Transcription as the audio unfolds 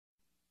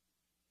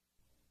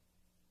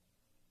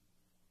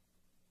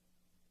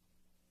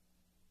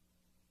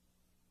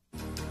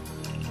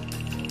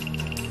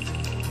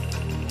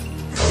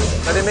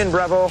Let him in,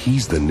 Bravo.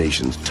 He's the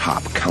nation's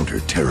top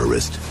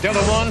counter-terrorist. Delta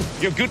 1,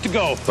 you're good to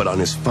go. But on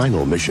his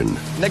final mission...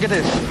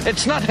 Negative.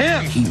 It's not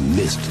him. He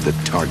missed the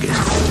target.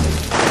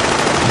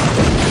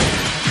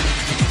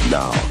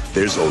 Now,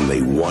 there's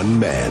only one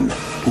man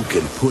who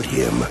can put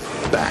him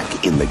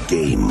back in the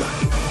game.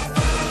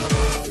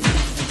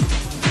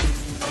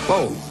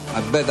 Whoa,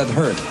 I bet that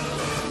hurt.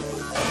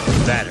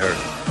 That hurt.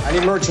 I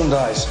need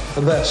merchandise.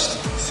 The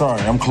best. Sorry,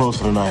 I'm closed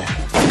for tonight.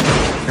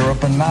 You're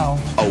open now.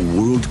 A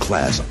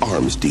world-class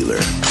arms dealer.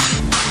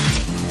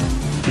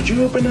 Did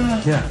you open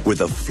that? Yeah.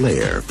 With a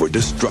flair for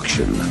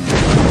destruction.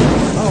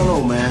 I don't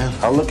know, man.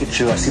 I look at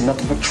you, I see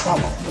nothing but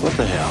trouble. What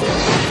the hell?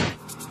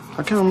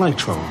 I kind of like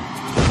trouble.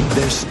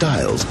 Their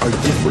styles are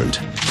different.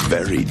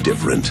 Very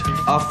different.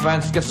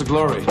 Offense gets the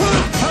glory.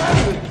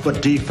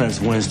 But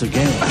defense wins the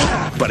game.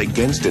 But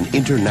against an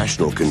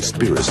international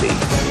conspiracy,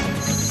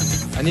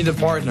 I need a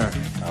partner.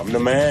 I'm the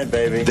man,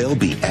 baby. they'll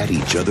be at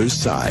each other's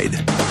side.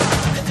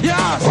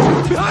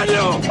 Yes! Behind you!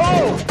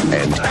 Oh!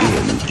 And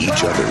in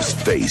each other's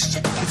face.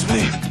 It's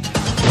me.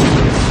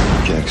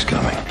 Jack's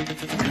coming.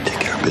 Take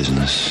care of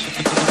business.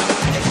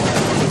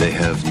 They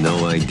have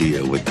no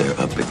idea what they're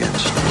up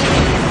against.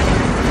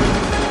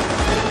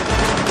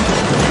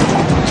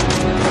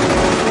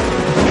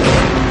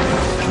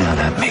 Now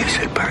that makes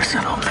it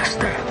personal,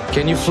 mister.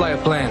 Can you fly a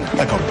plane?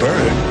 Like a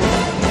bird.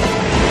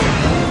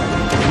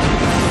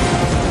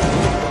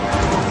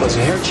 Does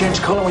your hair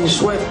change color when you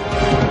sweat?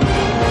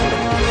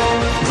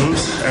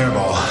 Bruce,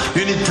 airball.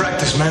 You need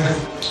practice, man.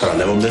 But I'll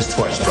never miss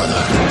twice, brother.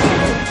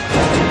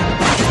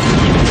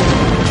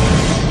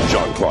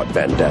 Jean-Claude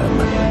Van Damme.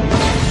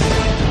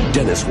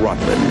 Dennis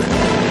Rodman.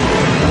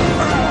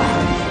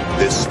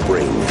 This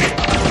spring,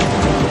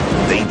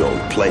 they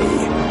don't play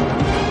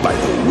by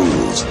the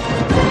rules.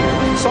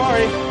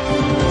 Sorry.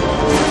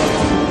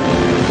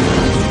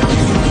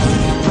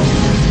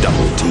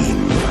 Double team.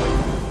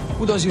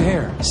 Who does your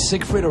hair?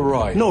 Siegfried or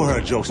Roy? No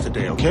hair jokes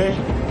today, okay?